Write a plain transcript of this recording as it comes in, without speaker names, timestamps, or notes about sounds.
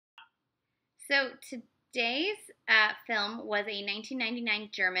So today's film was a 1999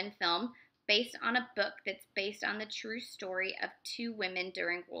 German film based on a book that's based on the true story of two women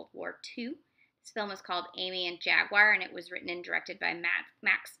during World War II. This film is called Aimée Jaguar, and it was written and directed by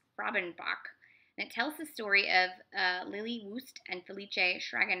Max Färberböck. And it tells the story of Lily Wust and Felice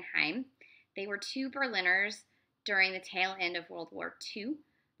Schragenheim. They were two Berliners during the tail end of World War II.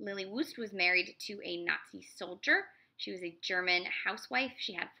 Lily Wust was married to a Nazi soldier. She was a German housewife.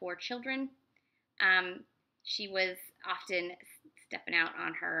 She had 4 children. She was often stepping out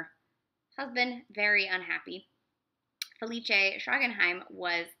on her husband, very unhappy. Felice Schragenheim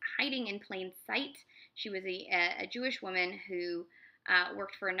was hiding in plain sight. She was a Jewish woman who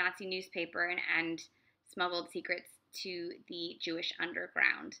worked for a Nazi newspaper and smuggled secrets to the Jewish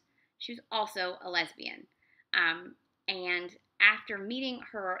underground. She was also a lesbian. And after meeting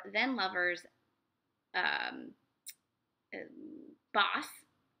her then lover's boss,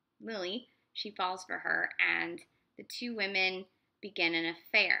 Lily, she falls for her, and the two women begin an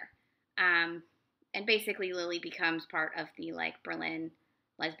affair. And basically, Lily becomes part of the Berlin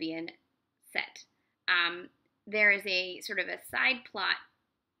lesbian set. There is a sort of a side plot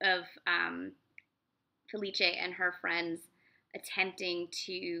of Felice and her friends attempting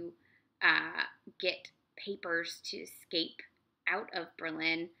to get papers to escape out of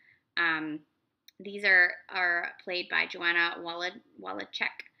Berlin. These are played by Joanna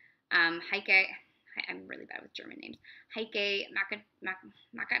Wallachek, Heike, I'm really bad with German names, Heike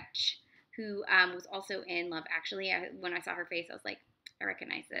Makach, who was also in Love Actually. When I saw her face, I was like, I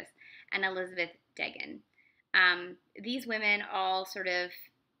recognize this, and Elizabeth Degen. These women all sort of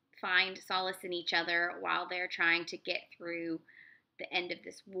find solace in each other while they're trying to get through the end of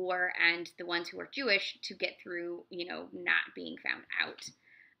this war, and the ones who are Jewish to get through, not being found out.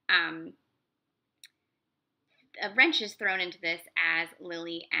 A wrench is thrown into this as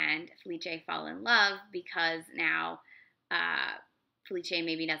Lily and Felice fall in love because now Felice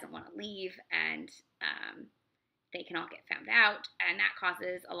maybe doesn't want to leave, and they can all get found out, and that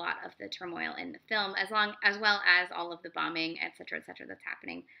causes a lot of the turmoil in the film, as well as all of the bombing, etc., that's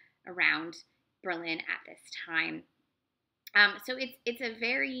happening around Berlin at this time. So it's a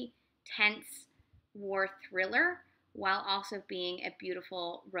very tense war thriller while also being a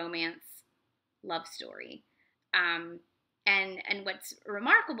beautiful romance love story. And what's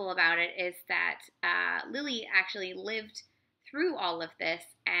remarkable about it is that Lily actually lived through all of this,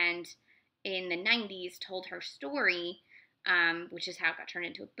 and in the 90s told her story, which is how it got turned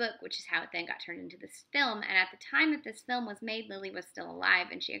into a book, which is how it then got turned into this film. And at the time that this film was made, Lily was still alive,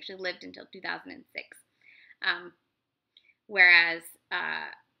 and she actually lived until 2006. Whereas,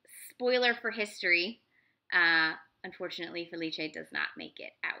 spoiler for history, unfortunately, Felice does not make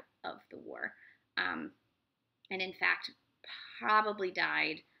it out of the war. And in fact, probably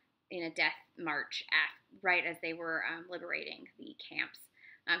died in a death march right as they were liberating the camps.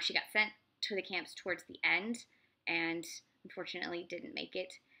 She got sent to the camps towards the end, and unfortunately didn't make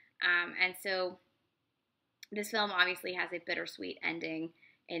it. And so this film obviously has a bittersweet ending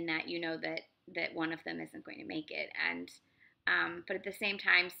in that that one of them isn't going to make it. And but at the same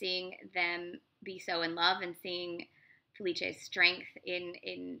time, seeing them be so in love and seeing Felice's strength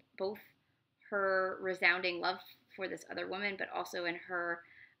in both her resounding love for this other woman, but also in her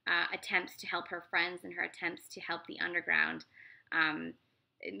attempts to help her friends and her attempts to help the underground,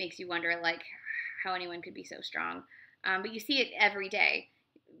 it makes you wonder, how anyone could be so strong. But you see it every day.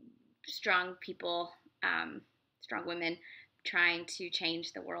 Strong people, strong women trying to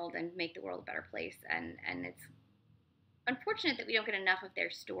change the world and make the world a better place. And it's unfortunate that we don't get enough of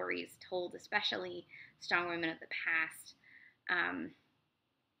their stories told, especially strong women of the past.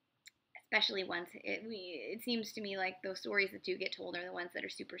 Especially ones, it seems to me like those stories that do get told are the ones that are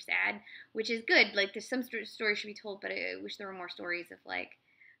super sad, which is good. There's some stories should be told, but I wish there were more stories of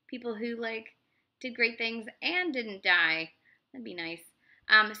people who did great things and didn't die. That'd be nice.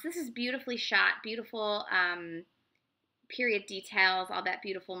 So this is beautifully shot, beautiful period details, all that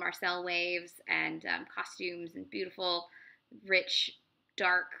beautiful Marcel waves and costumes, and beautiful, rich,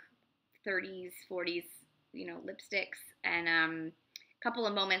 dark 30s, 40s, lipsticks, and couple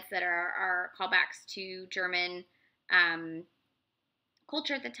of moments that are callbacks to German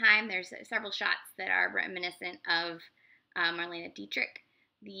culture at the time. There's several shots that are reminiscent of Marlene Dietrich.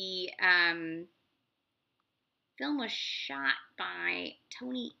 The film was shot by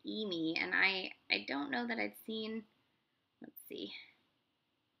Tony Aimée, and I don't know that I'd seen, let's see,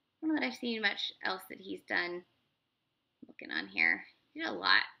 I don't know that I've seen much else that he's done. Looking on here, he did a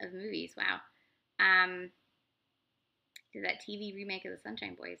lot of movies. Wow. Did that TV remake of the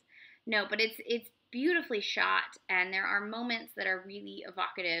Sunshine Boys. No, but it's beautifully shot, and there are moments that are really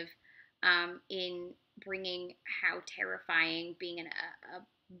evocative in bringing how terrifying being in a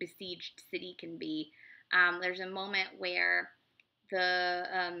besieged city can be. There's a moment where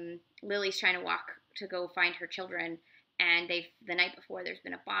Lily's trying to walk to go find her children, and the night before there's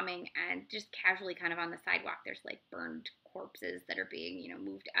been a bombing, and just casually kind of on the sidewalk there's like burned corpses that are being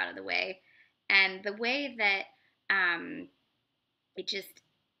moved out of the way, and the way that they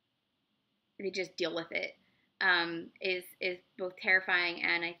just deal with it is both terrifying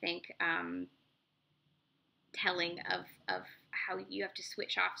and I think telling of how you have to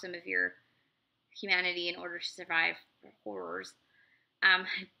switch off some of your humanity in order to survive horrors.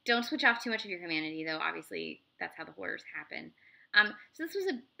 Don't switch off too much of your humanity, though. Obviously, that's how the horrors happen. So this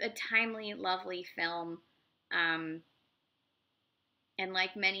was a timely, lovely film. And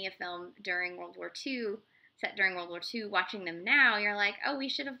like many a film during World War II, set during World War II, watching them now, you're like, oh, we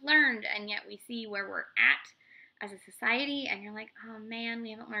should have learned. And yet we see where we're at as a society, and you're like, oh, man,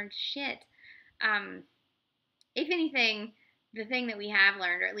 we haven't learned shit. If anything, the thing that we have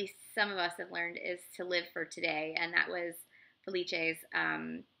learned, or at least some of us have learned, is to live for today. And that was Felice's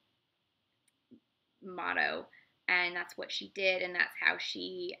motto, and that's what she did, and that's how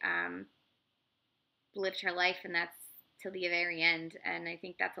she lived her life, and that's till the very end. And I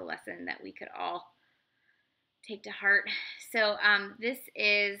think that's a lesson that we could all take to heart. So this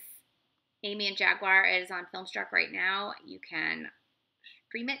is Aimée Jaguar. It is on Filmstruck right now. You can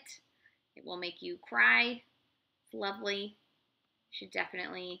stream it. It will make you cry. It's lovely. You should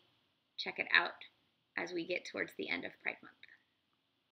definitely check it out as we get towards the end of Pride Month.